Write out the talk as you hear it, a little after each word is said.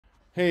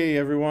Hey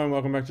everyone,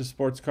 welcome back to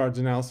Sports Cards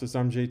Analysis.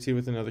 I'm JT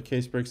with another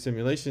case break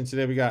simulation.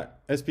 Today we got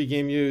SP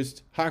Game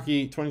Used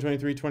Hockey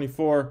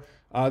 2023-24.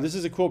 This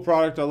is a cool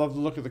product. I love the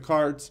look of the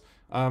cards.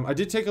 I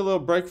did take a little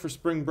break for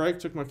spring break,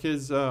 took my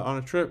kids on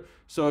a trip.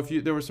 So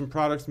if there were some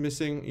products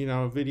missing,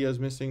 videos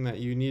missing that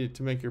you needed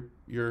to make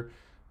your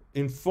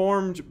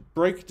informed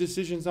break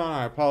decisions on,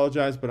 I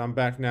apologize, but I'm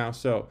back now.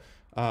 So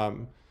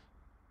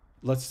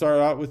let's start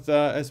out with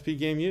SP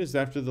Game Used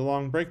after the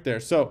long break there.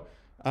 So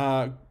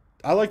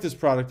I like this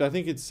product. I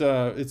think it's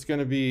going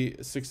to be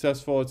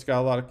successful. It's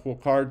got a lot of cool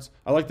cards.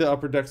 I like the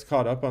upper decks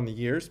caught up on the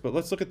years, but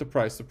let's look at the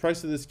price. The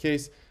price of this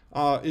case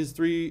is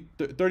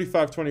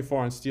 $35.24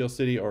 on Steel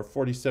City or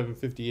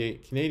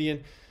 $47.58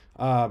 Canadian.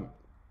 And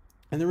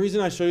the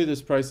reason I show you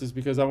this price is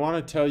because I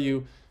want to tell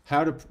you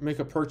how to make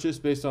a purchase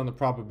based on the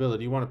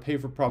probability. You want to pay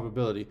for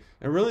probability.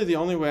 And really the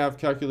only way I've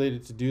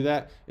calculated to do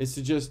that is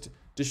to just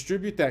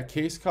distribute that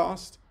case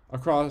cost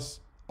across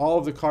all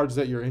of the cards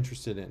that you're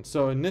interested in.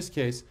 So in this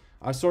case,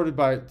 I sorted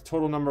by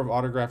total number of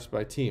autographs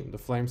by team. The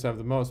Flames have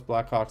the most,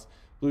 Blackhawks,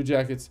 Blue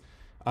Jackets.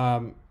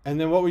 And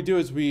then what we do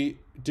is we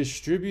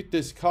distribute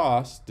this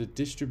cost, the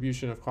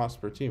distribution of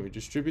cost per team. We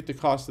distribute the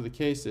cost of the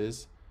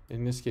cases,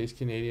 in this case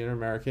Canadian or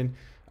American,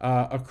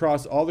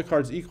 across all the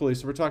cards equally.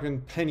 So we're talking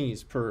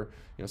pennies per,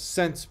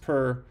 cents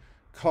per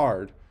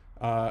card.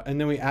 And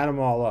then we add them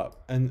all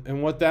up.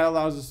 And what that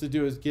allows us to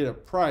do is get a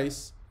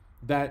price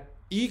that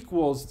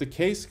equals the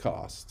case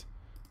cost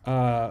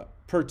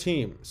per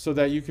team, so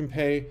that you can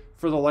pay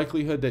for the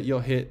likelihood that you'll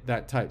hit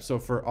that type. So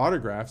for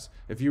autographs,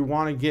 if you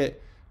want to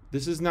get,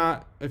 this is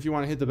not if you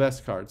want to hit the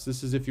best cards,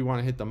 this is if you want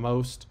to hit the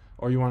most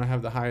or you want to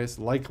have the highest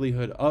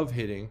likelihood of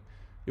hitting,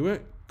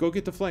 go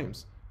get the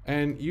Flames.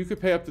 And you could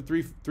pay up to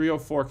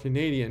 304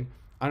 Canadian.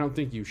 I don't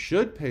think you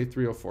should pay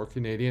 304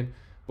 Canadian,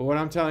 but what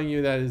I'm telling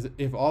you that is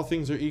if all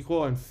things are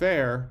equal and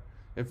fair,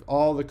 if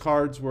all the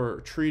cards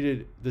were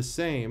treated the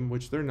same,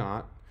 which they're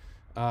not,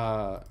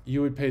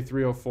 you would pay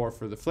 304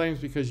 for the Flames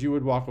because you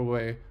would walk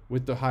away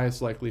with the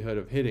highest likelihood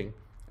of hitting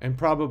and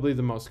probably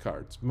the most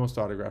cards, most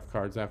autograph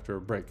cards after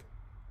a break.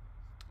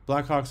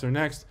 Blackhawks are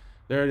next.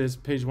 There it is,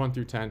 page 1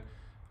 through 10,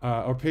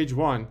 or page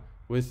 1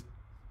 with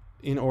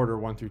in order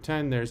 1 through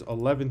 10. There's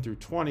 11 through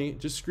 20.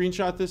 Just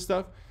screenshot this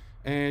stuff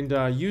and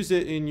use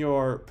it in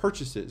your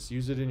purchases.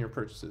 Use it in your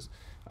purchases.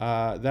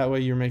 That way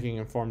you're making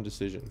informed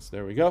decisions.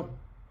 There we go.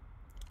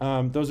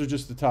 Those are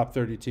just the top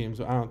 30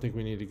 teams. I don't think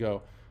we need to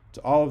go to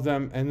all of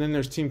them. And then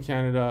there's Team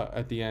Canada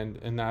at the end,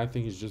 and that I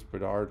think is just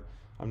Bedard.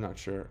 I'm not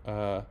sure.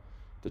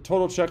 The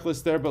total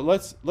checklist there, but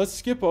let's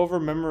skip over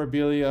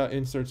memorabilia,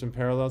 inserts, and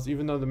parallels,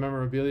 even though the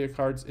memorabilia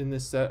cards in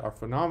this set are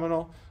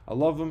phenomenal. I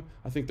love them.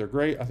 I think they're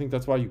great. I think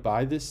that's why you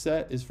buy this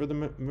set, is for the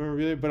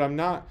memorabilia, but I'm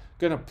not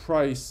going to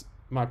price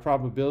my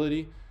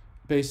probability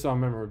based on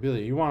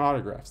memorabilia. You want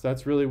autographs.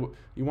 That's really what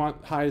you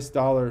want, highest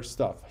dollar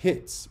stuff,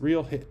 hits,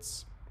 real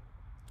hits.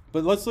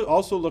 But let's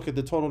also look at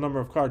the total number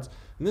of cards.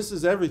 And this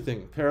is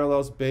everything: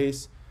 parallels,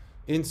 base,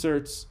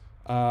 inserts,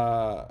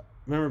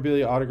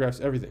 memorabilia, autographs,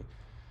 everything.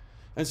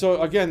 And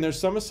so, again, there's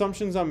some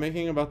assumptions I'm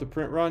making about the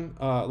print run.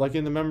 Like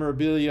in the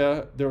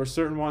memorabilia, there were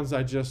certain ones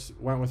I just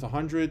went with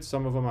 100.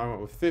 Some of them I went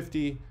with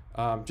 50,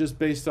 just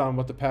based on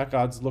what the pack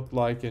odds looked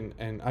like.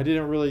 And I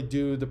didn't really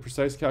do the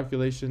precise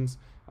calculations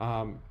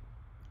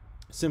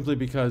simply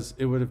because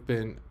it would have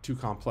been too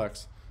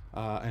complex.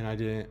 And I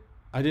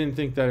didn't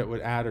think that it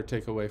would add or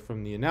take away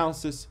from the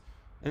analysis.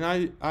 And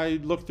I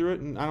looked through it,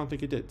 and I don't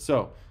think it did.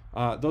 So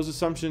those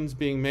assumptions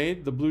being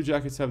made, the Blue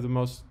Jackets have the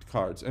most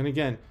cards. And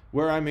again,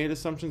 where I made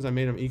assumptions, I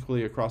made them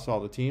equally across all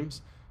the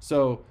teams.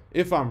 So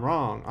if I'm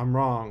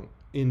wrong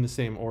in the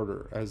same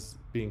order as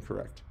being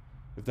correct,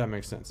 if that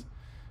makes sense.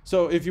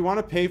 So if you want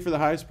to pay for the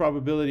highest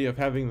probability of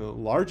having the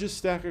largest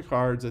stack of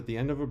cards at the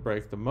end of a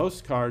break, the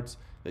most cards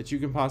that you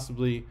can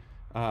possibly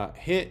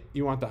hit,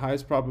 you want the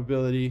highest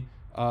probability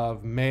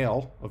of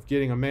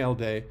getting a mail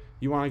day,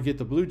 you want to get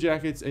the Blue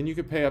Jackets, and you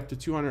could pay up to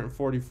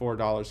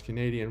 $244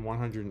 Canadian,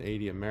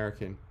 180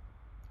 American.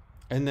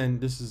 And then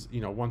this is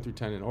 1 through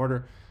 10 in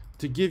order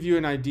to give you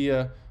an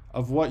idea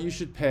of what you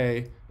should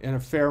pay in a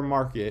fair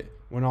market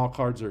when all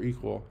cards are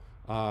equal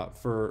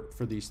for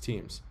these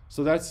teams.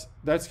 So that's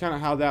kind of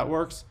how that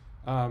works.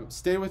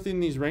 Stay within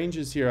these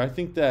ranges here. I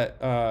think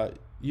that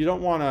you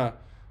don't want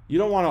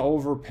to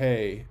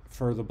overpay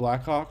for the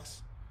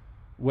Blackhawks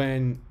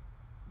when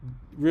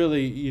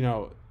really,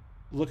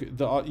 look at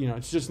the,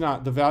 it's just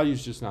not, the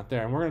value's just not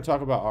there. And we're going to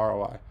talk about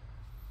ROI.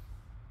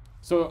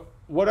 So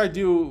what I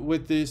do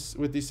with these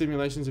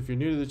simulations, if you're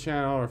new to the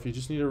channel or if you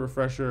just need a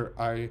refresher,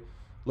 I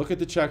look at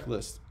the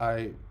checklist.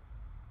 I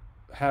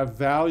have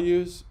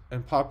values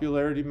and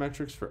popularity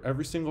metrics for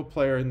every single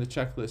player in the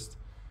checklist.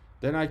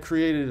 Then I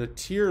created a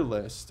tier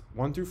list,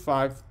 1 through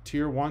 5,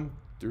 tier 1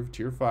 through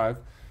tier 5,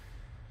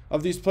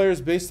 of these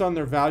players based on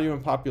their value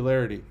and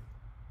popularity,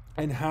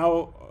 and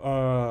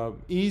how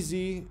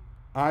easy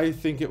I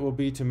think it will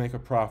be to make a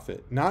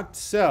profit. Not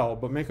sell,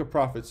 but make a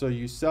profit. So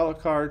you sell a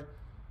card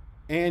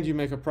and you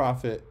make a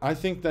profit. I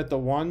think that the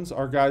ones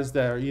are guys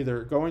that are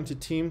either going to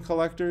team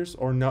collectors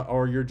or no,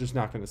 or you're just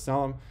not going to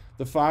sell them.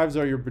 The fives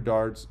are your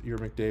Bedards, your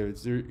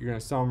McDavids. You're going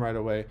to sell them right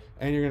away,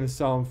 and you're going to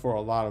sell them for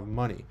a lot of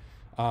money.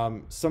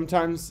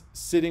 Sometimes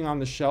sitting on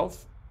the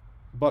shelf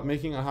but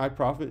making a high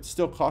profit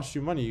still costs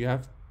you money.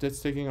 That's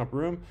taking up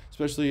room,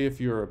 especially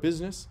if you're a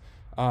business.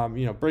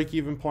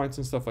 Break-even points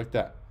and stuff like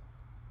that.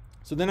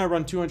 So then I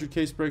run 200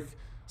 case break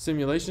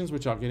simulations,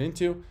 which I'll get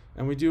into,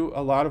 and we do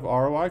a lot of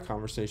ROI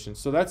conversations.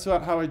 So that's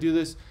how I do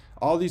this.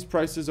 All these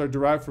prices are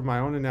derived from my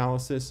own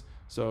analysis.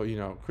 So,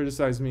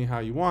 criticize me how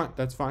you want.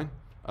 That's fine.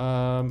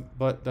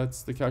 But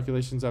that's the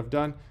calculations I've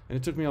done, and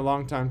it took me a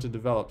long time to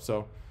develop.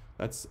 So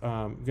that's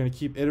going to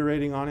keep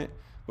iterating on it.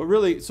 But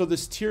really, so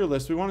this tier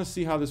list, we want to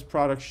see how this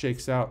product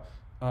shakes out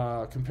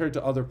compared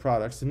to other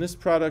products. And this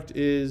product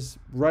is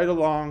right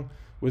along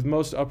with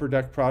most Upper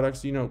Deck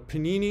products.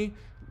 Panini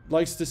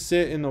likes to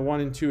sit in the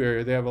 1 and 2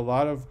 area. They have a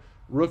lot of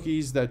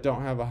rookies that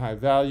don't have a high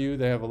value.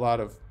 They have a lot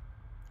of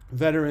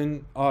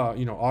veteran,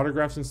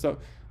 autographs and stuff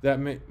that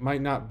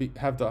might not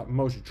have the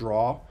most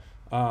draw.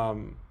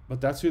 But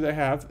that's who they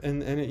have,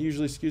 and it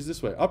usually skews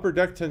this way. Upper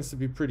Deck tends to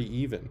be pretty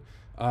even.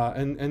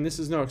 And this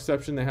is no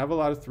exception. They have a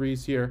lot of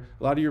threes here,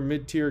 a lot of your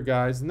mid-tier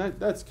guys, and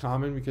that's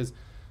common because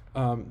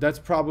that's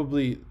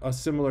probably a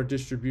similar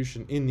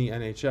distribution in the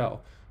NHL.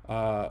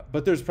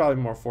 But there's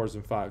probably more 4s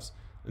and 5s.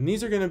 And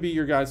these are going to be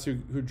your guys who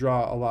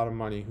draw a lot of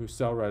money, who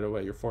sell right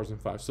away, your 4s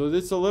and 5s. So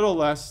it's a little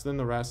less than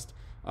the rest,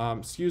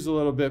 skews a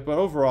little bit, but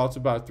overall it's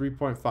about a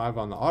 3.5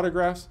 on the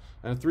autographs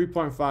and a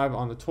 3.5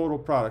 on the total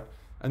product.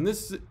 And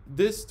this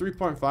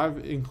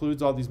 3.5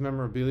 includes all these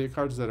memorabilia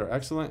cards that are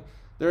excellent.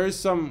 There is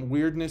some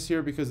weirdness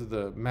here because of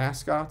the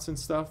mascots and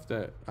stuff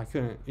that I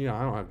couldn't, I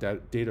don't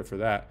have data for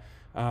that.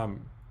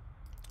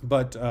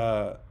 But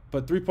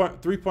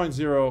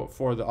 3.0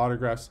 for the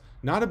autographs,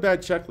 not a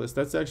bad checklist.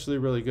 That's actually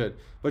really good.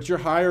 But your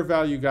higher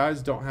value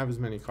guys don't have as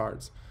many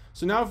cards.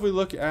 So now if we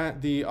look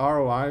at the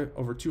ROI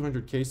over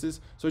 200 cases,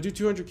 so I do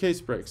 200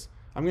 case breaks.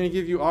 I'm going to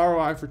give you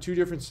ROI for 2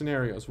 different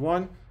scenarios.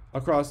 One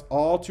across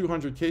all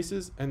 200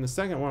 cases, and the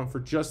second one for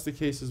just the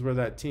cases where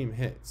that team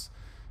hits.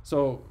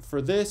 So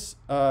for this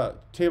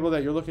table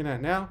that you're looking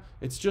at now,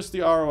 it's just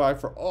the ROI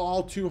for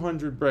all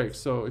 200 breaks.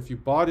 So if you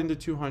bought into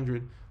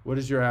 200, what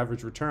is your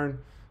average return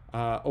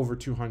over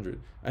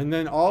 200? And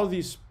then all of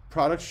these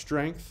product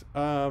strength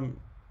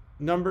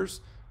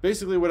numbers,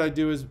 basically what I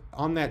do is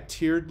on that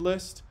tiered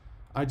list,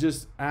 I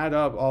just add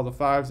up all the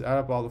 5s, add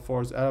up all the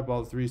 4s, add up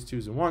all the 3s,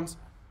 2s, and 1s,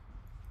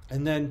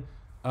 and then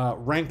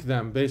rank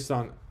them based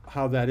on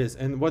how that is.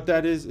 And what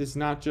that is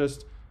not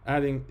just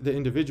adding the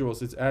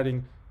individuals, it's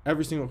adding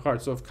every single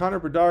card. So if Connor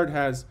Bedard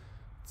has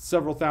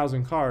several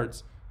thousand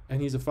cards and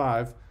he's a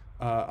 5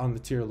 on the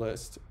tier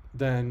list,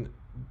 then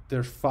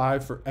there's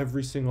 5 for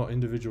every single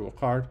individual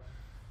card,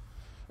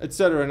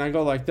 etc. And I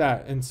go like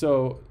that. And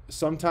so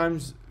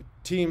sometimes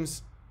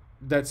teams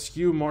that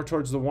skew more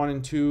towards the 1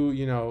 and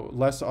 2,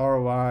 less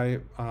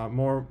ROI,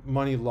 more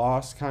money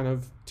lost kind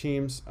of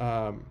teams,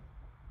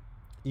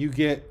 you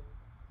get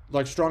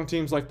like strong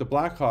teams like the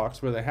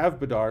Blackhawks where they have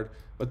Bedard,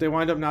 but they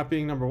wind up not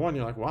being number 1.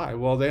 You're like, why?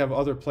 Well, they have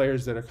other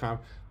players that are kind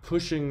of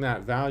pushing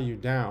that value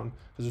down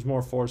because there's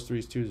more 4s,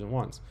 3s, 2s, and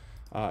 1s,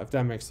 if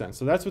that makes sense.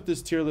 So that's what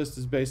this tier list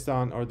is based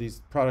on, or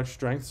these product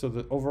strengths. So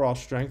the overall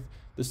strength,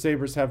 the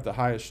Sabres have the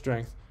highest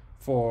strength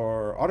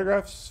for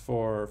autographs,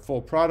 for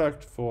full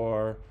product,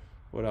 for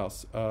what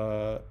else?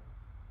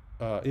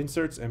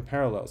 Inserts and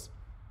parallels.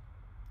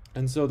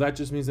 And so that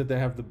just means that they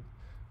have the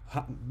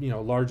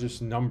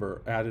largest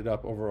number added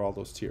up over all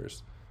those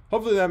tiers.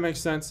 Hopefully that makes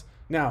sense.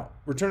 Now,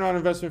 return on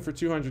investment for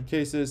 200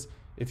 cases.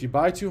 If you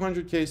buy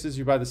 200 cases,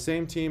 you buy the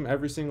same team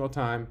every single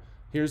time.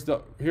 Here's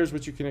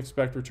what you can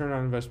expect return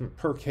on investment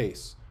per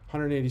case,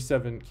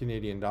 187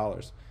 Canadian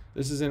dollars.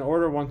 This is in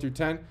order 1 through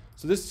 10.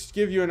 So this to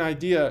give you an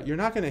idea, you're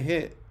not going to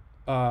hit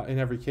in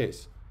every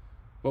case.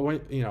 But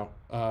when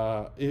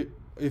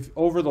if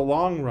over the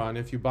long run,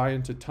 if you buy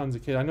into tons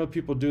of cases, I know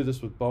people do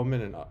this with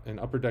Bowman and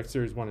Upper Deck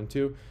Series 1 and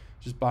 2.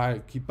 Just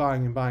keep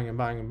buying and buying and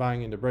buying and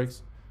buying into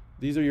breaks.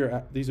 These are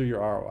your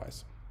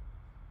ROIs.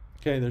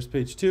 Okay, there's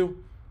page 2.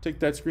 Take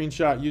that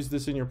screenshot, use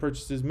this in your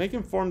purchases. Make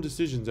informed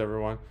decisions,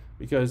 everyone,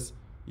 because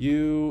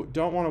you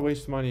don't want to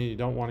waste money. You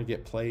don't want to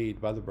get played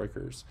by the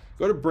breakers.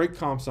 Go to Break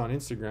Comps on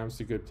Instagram. It's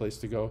a good place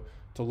to go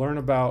to learn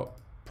about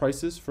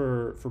prices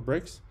for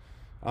breaks.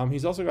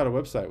 He's also got a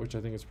website, which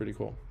I think is pretty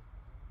cool.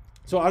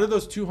 So out of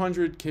those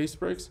 200 case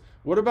breaks,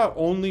 what about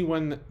only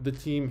when the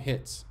team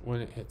hits, when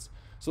it hits?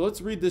 So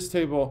let's read this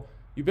table.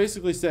 You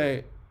basically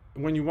say,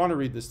 when you want to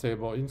read this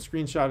table, you can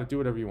screenshot it, do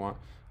whatever you want.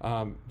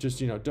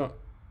 Don't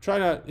try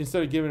to,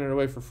 instead of giving it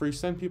away for free,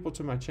 send people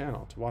to my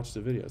channel to watch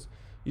the videos.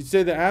 You'd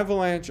say the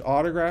Avalanche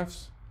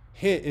autographs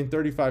hit in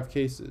 35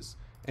 cases.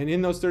 And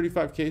in those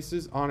 35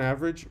 cases, on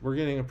average, we're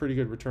getting a pretty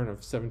good return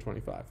of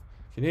 725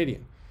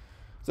 Canadian.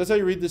 So that's how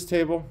you read this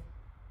table.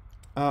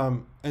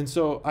 And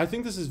so I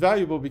think this is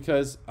valuable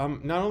because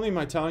not only am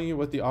I telling you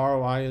what the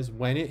ROI is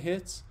when it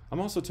hits, I'm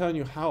also telling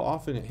you how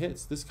often it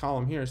hits. This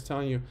column here is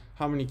telling you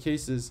how many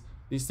cases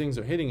these things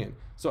are hitting in.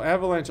 So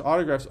Avalanche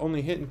autographs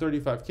only hit in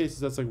 35 cases.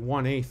 That's like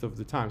 1/8 of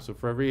the time. So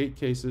for every 8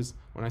 cases,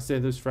 when I say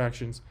those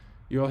fractions,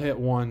 you'll hit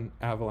 1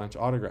 Avalanche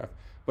autograph.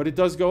 But it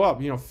does go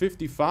up.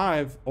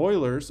 55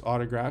 Oilers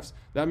autographs,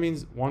 that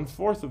means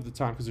 1/4 of the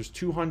time, because there's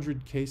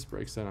 200 case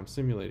breaks that I'm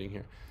simulating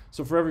here.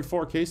 So for every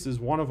 4 cases,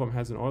 one of them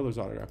has an Oilers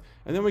autograph.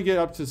 And then we get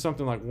up to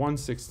something like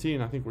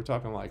 116. I think we're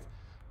talking like,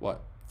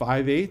 what,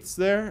 5/8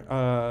 there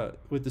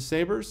with the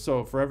Sabres.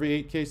 So for every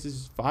 8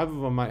 cases, 5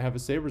 of them might have a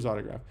Sabres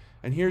autograph.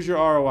 And here's your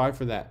ROI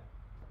for that.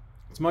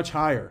 It's much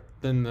higher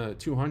than the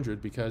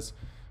 200 because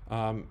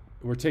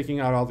we're taking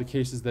out all the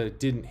cases that it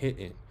didn't hit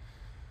in.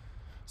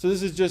 So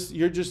this is just,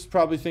 you're just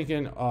probably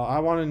thinking, I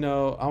want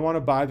to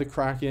buy the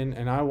Kraken,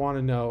 and I want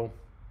to know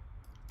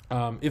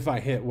if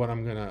I hit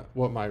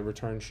what my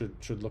return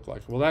should look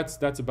like. Well,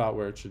 that's about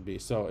where it should be.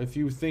 So if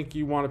you think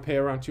you want to pay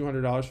around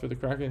 $200 for the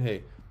Kraken,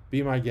 hey,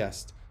 be my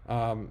guest.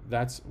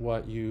 That's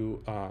what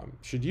you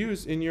should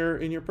use in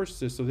your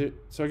purchases.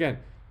 So again,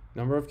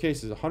 number of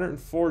cases,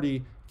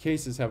 140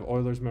 cases have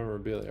Oilers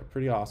memorabilia.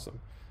 Pretty awesome.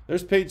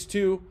 There's page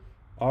 2,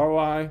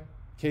 ROI,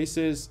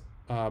 cases,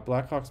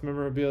 Blackhawks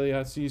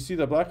memorabilia. So you see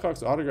the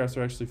Blackhawks autographs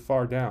are actually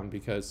far down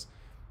because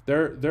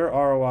their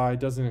ROI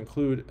doesn't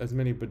include as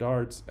many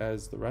Bedards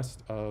as the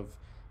rest of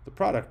the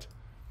product.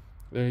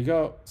 There you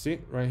go.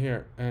 See, right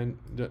here. And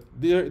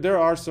there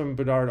are some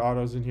Bedard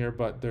autos in here,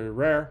 but they're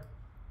rare.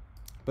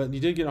 But you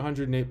did get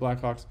 108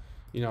 Blackhawks.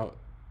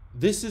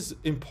 This is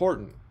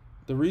important.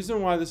 The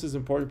reason why this is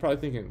important, you're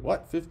probably thinking,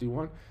 what,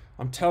 51?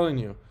 I'm telling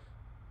you,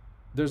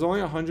 there's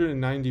only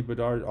 190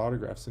 Bedard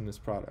autographs in this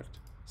product.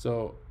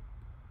 So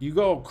you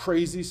go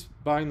crazy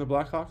buying the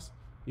Blackhawks,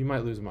 you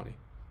might lose money.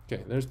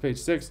 Okay, there's page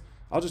 6.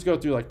 I'll just go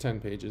through like 10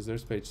 pages.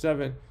 There's page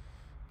 7,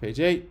 page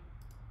 8,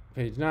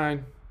 page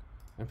 9,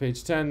 and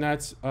page 10.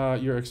 That's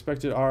your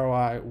expected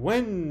ROI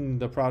when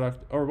the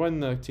product or when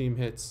the team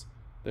hits.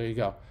 There you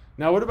go.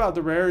 Now, what about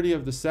the rarity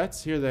of the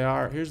sets? Here they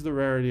are. Here's the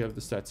rarity of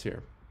the sets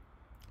here.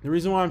 The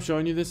reason why I'm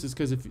showing you this is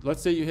because if,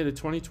 let's say you hit a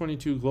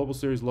 2022 Global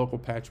Series local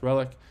patch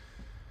relic,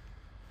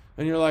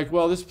 and you're like,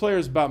 well, this player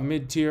is about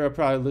mid-tier. I'll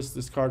probably list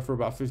this card for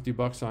about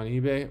 $50 on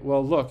eBay.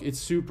 Well, look, it's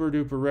super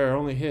duper rare. It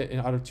only hit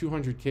out of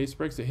 200 case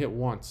breaks. It hit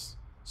once.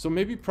 So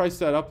maybe price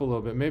that up a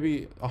little bit.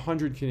 Maybe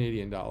 100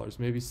 Canadian dollars.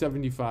 Maybe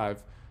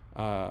 75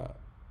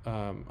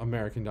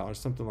 American dollars,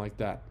 something like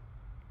that.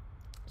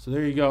 So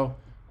there you go.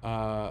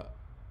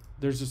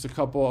 There's just a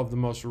couple of the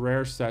most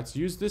rare sets.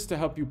 Use this to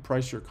help you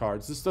price your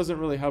cards. This doesn't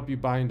really help you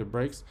buy into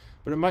breaks,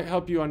 but it might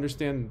help you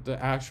understand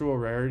the actual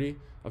rarity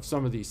of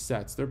some of these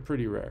sets. They're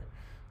pretty rare.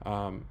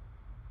 And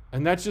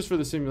that's just for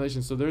the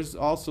simulation. So there's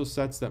also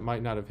sets that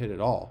might not have hit at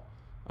all.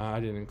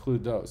 I didn't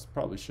include those.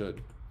 Probably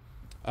should.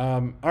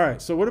 All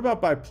right, so what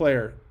about by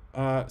player?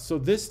 So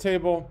this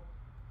table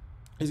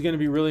is going to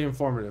be really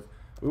informative.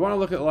 We want to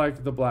look at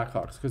like the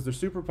Blackhawks because they're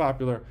super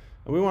popular,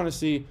 and we want to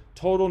see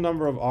total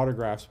number of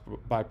autographs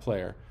by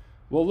player.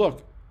 Well,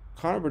 look,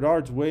 Connor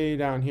Bedard's way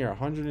down here,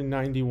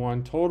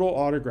 191 total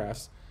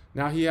autographs.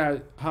 Now he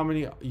had how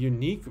many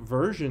unique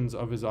versions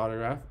of his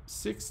autograph?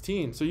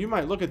 16. So you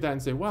might look at that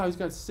and say, wow, he's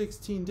got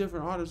 16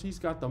 different autos. He's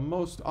got the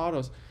most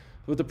autos.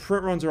 But the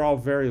print runs are all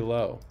very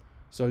low.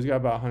 So he's got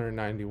about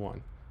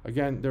 191.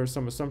 Again, there are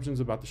some assumptions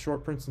about the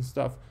short prints and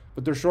stuff,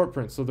 but they're short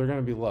prints, so they're going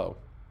to be low.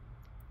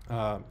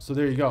 So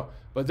there you go.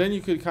 But then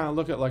you could kind of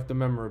look at like the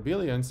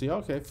memorabilia and see,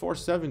 okay,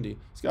 470.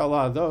 He's got a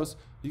lot of those.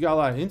 You got a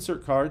lot of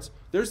insert cards.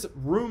 There's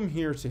room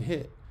here to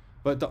hit,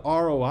 but the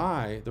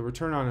ROI, the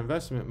return on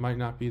investment, might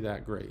not be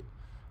that great.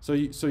 So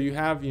you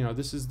have,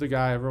 this is the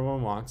guy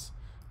everyone wants,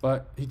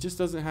 but he just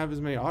doesn't have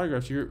as many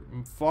autographs. You're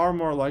far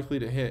more likely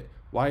to hit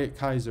Wyatt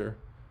Kaiser,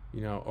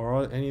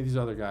 or any of these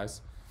other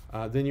guys,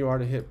 than you are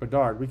to hit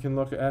Bedard. We can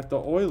look at the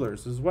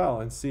Oilers as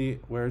well and see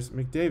where's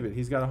McDavid.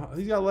 He's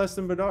got less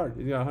than Bedard.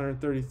 He's got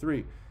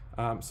 133.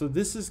 So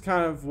this is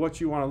kind of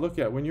what you want to look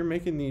at when you're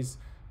making these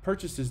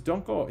purchases.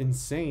 Don't go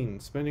insane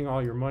spending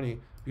all your money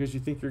because you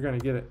think you're going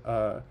to get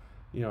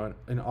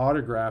an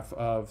autograph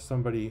of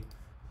somebody.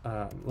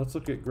 Let's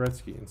look at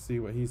Gretzky and see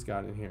what he's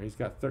got in here. He's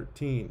got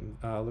 13.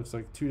 Looks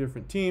like 2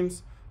 different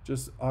teams,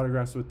 just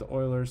autographs with the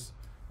Oilers.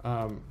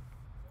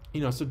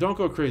 So don't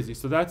go crazy.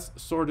 So that's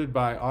sorted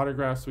by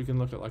autographs. We can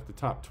look at like the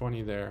top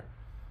 20 there.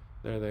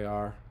 There they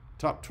are.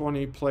 Top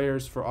 20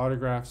 players for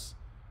autographs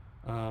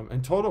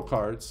and total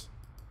cards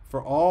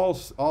for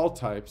all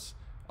types.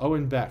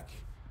 Owen Beck.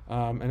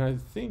 And I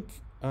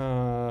think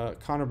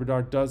Connor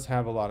Bedard does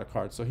have a lot of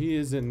cards. So he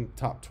is in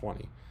top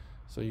 20.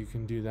 So you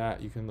can do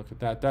that. You can look at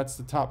that. That's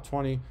the top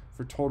 20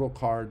 for total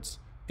cards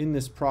in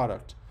this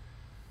product.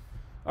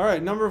 All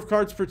right, number of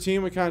cards per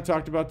team. We kind of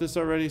talked about this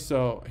already.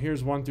 So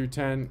here's 1 through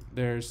 10.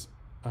 There's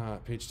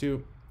page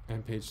 2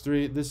 and page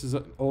 3. This is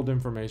old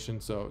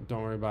information, so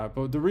don't worry about it.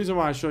 But the reason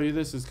why I show you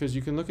this is because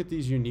you can look at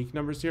these unique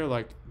numbers here.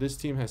 Like this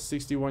team has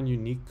 61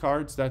 unique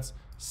cards. That's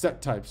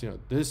set types.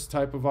 This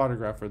type of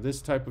autograph or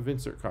this type of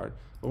insert card.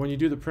 But when you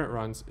do the print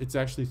runs, it's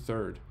actually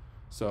third.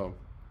 So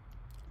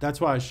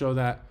that's why I show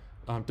that.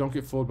 Don't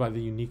get fooled by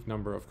the unique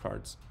number of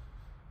cards.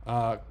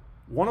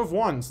 One of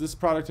ones. This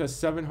product has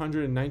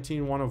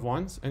 719 one of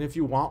ones. And if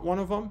you want one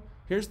of them,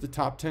 here's the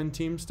top 10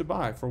 teams to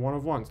buy for one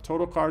of ones.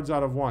 Total cards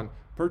out of one.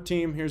 Per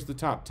team, here's the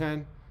top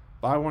 10.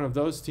 Buy one of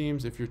those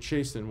teams if you're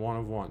chasing one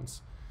of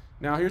ones.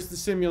 Now, here's the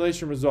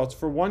simulation results.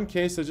 For one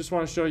case, I just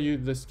want to show you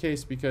this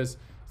case because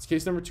it's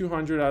case number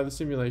 200 out of the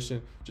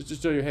simulation. Just to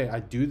show you, hey,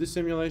 I do the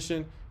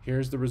simulation.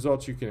 Here's the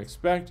results you can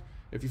expect.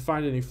 If you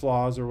find any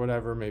flaws or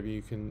whatever, maybe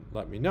you can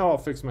let me know. I'll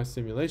fix my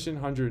simulation.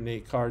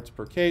 108 cards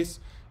per case.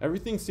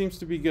 Everything seems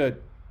to be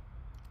good.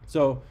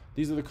 So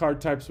these are the card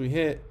types we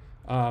hit.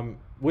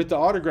 With the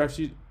autographs,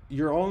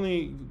 you're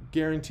only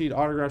guaranteed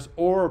autographs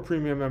or a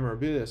premium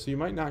memorabilia, so you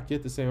might not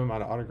get the same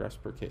amount of autographs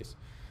per case.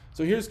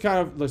 So here's kind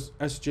of the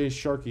SJ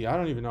Sharky. I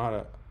don't even know how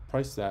to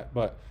price that,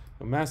 but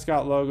the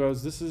mascot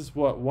logos, this is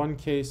what one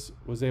case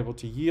was able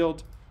to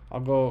yield. I'll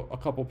go a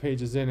couple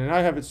pages in, and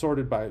I have it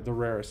sorted by the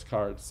rarest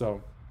cards.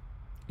 So,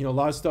 you know, a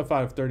lot of stuff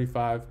out of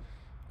 35,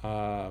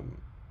 a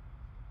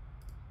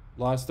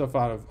lot of stuff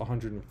out of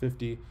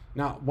 150,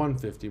 not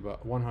 150,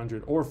 but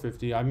 100 or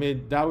 50.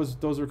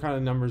 Those were kind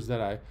of numbers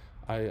that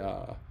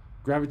I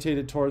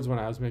gravitated towards when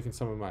I was making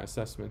some of my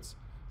assessments.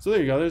 So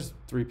there you go. There's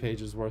 3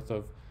 pages worth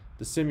of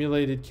the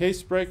simulated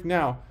case break.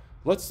 Now,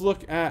 let's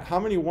look at how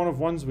many one of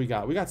ones we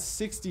got. We got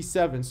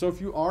 67. So if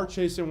you are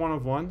chasing one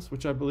of ones,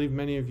 which I believe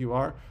many of you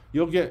are,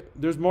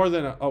 there's more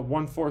than a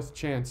 1/4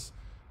 chance,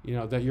 you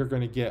know, that you're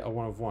going to get a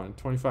one of one.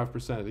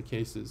 25% of the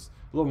cases,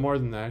 a little more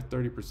than that,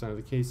 30% of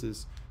the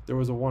cases, there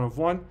was a one of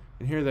one,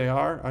 and here they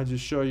are. I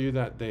just show you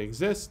that they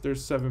exist.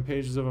 There's 7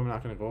 pages of them. I'm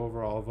not going to go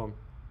over all of them.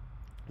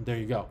 There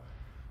you go.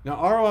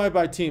 Now, ROI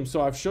by team.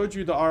 So I've showed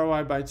you the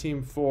ROI by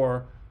team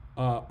for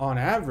on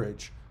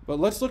average. But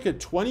let's look at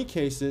 20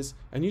 cases,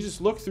 and you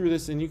just look through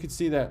this, and you can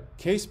see that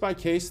case by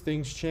case,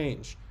 things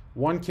change.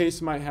 One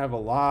case might have a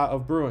lot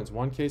of Bruins.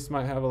 One case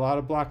might have a lot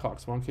of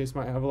Blackhawks. One case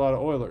might have a lot of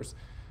Oilers.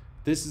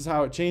 This is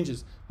how it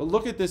changes. But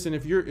look at this, and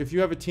if you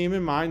have a team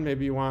in mind,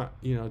 maybe you want,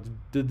 you know,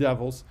 the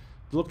Devils.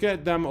 Look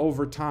at them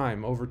over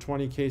time, over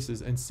 20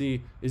 cases, and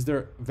see, is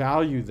there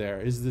value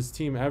there? Is this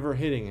team ever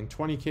hitting in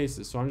 20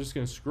 cases? So I'm just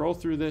going to scroll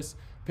through this,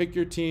 pick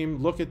your team,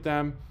 look at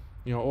them.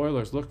 You know,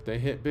 Oilers, look, they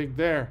hit big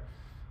there.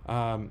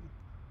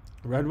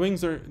 Red Wings,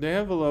 they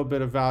have a little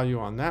bit of value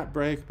on that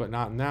break, but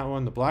not in that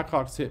one. The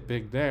Blackhawks hit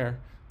big there,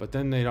 but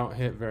then they don't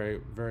hit very,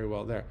 very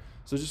well there.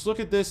 So just look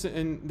at this,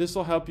 and this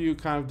will help you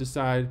kind of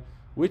decide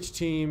which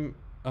team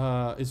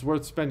is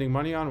worth spending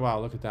money on. Wow,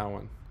 look at that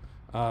one.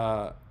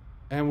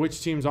 And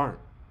which teams aren't.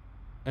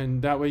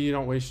 And that way you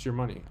don't waste your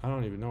money. I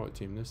don't even know what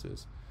team this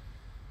is.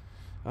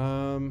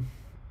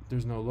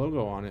 There's no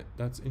logo on it.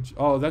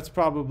 That's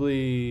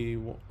probably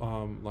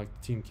like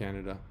Team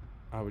Canada,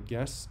 I would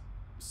guess.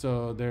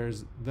 So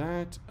there's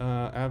that.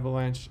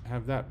 Avalanche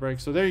have that break.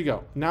 So there you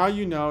go. Now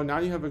you know. Now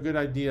you have a good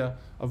idea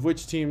of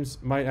which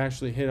teams might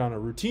actually hit on a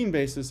routine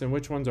basis and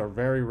which ones are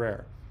very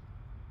rare.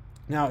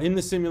 Now in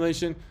the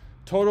simulation,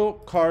 total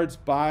cards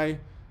by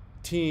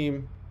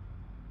team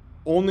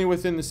only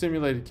within the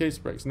simulated case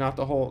breaks, not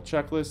the whole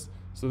checklist.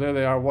 So there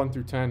they are, 1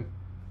 through 10.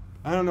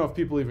 I don't know if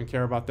people even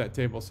care about that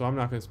table, so I'm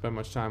not going to spend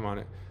much time on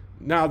it.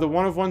 Now the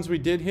one of ones we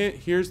did hit,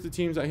 here's the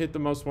teams I hit the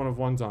most one of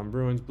ones on.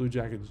 Bruins, Blue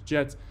Jackets,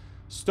 Jets,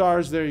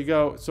 Stars, there you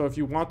go. So if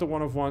you want the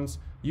one of ones,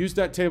 use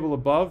that table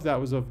above.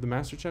 That was of the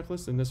master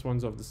checklist, and this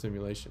one's of the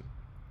simulation.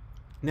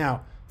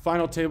 Now,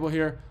 final table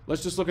here.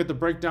 Let's just look at the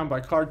breakdown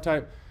by card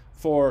type.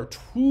 For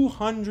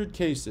 200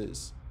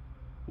 cases,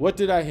 what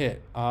did I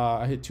hit?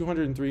 I hit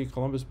 203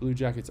 Columbus Blue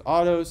Jackets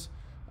autos,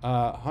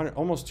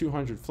 almost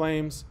 200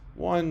 Flames,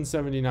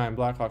 179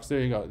 Blackhawks. There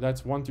you go.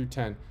 That's 1 through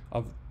 10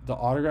 of the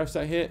autographs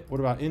I hit. What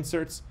about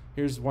inserts?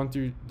 Here's 1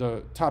 through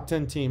the top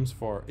 10 teams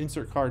for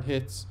insert card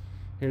hits.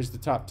 Here's the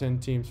top 10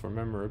 teams for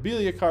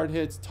memorabilia card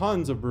hits.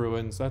 Tons of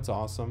Bruins. That's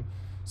awesome.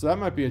 So that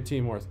might be a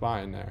team worth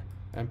buying there.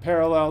 And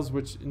parallels,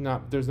 which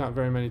there's not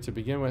very many to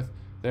begin with.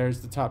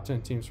 There's the top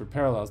 10 teams for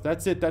parallels.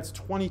 That's it. That's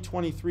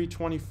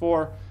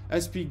 2023-24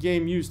 SP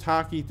Game Used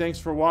Hockey. Thanks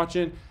for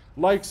watching.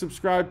 Like,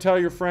 subscribe, tell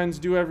your friends,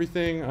 do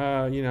everything,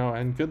 you know,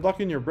 and good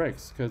luck in your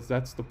breaks, because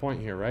that's the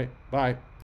point here, right? Bye.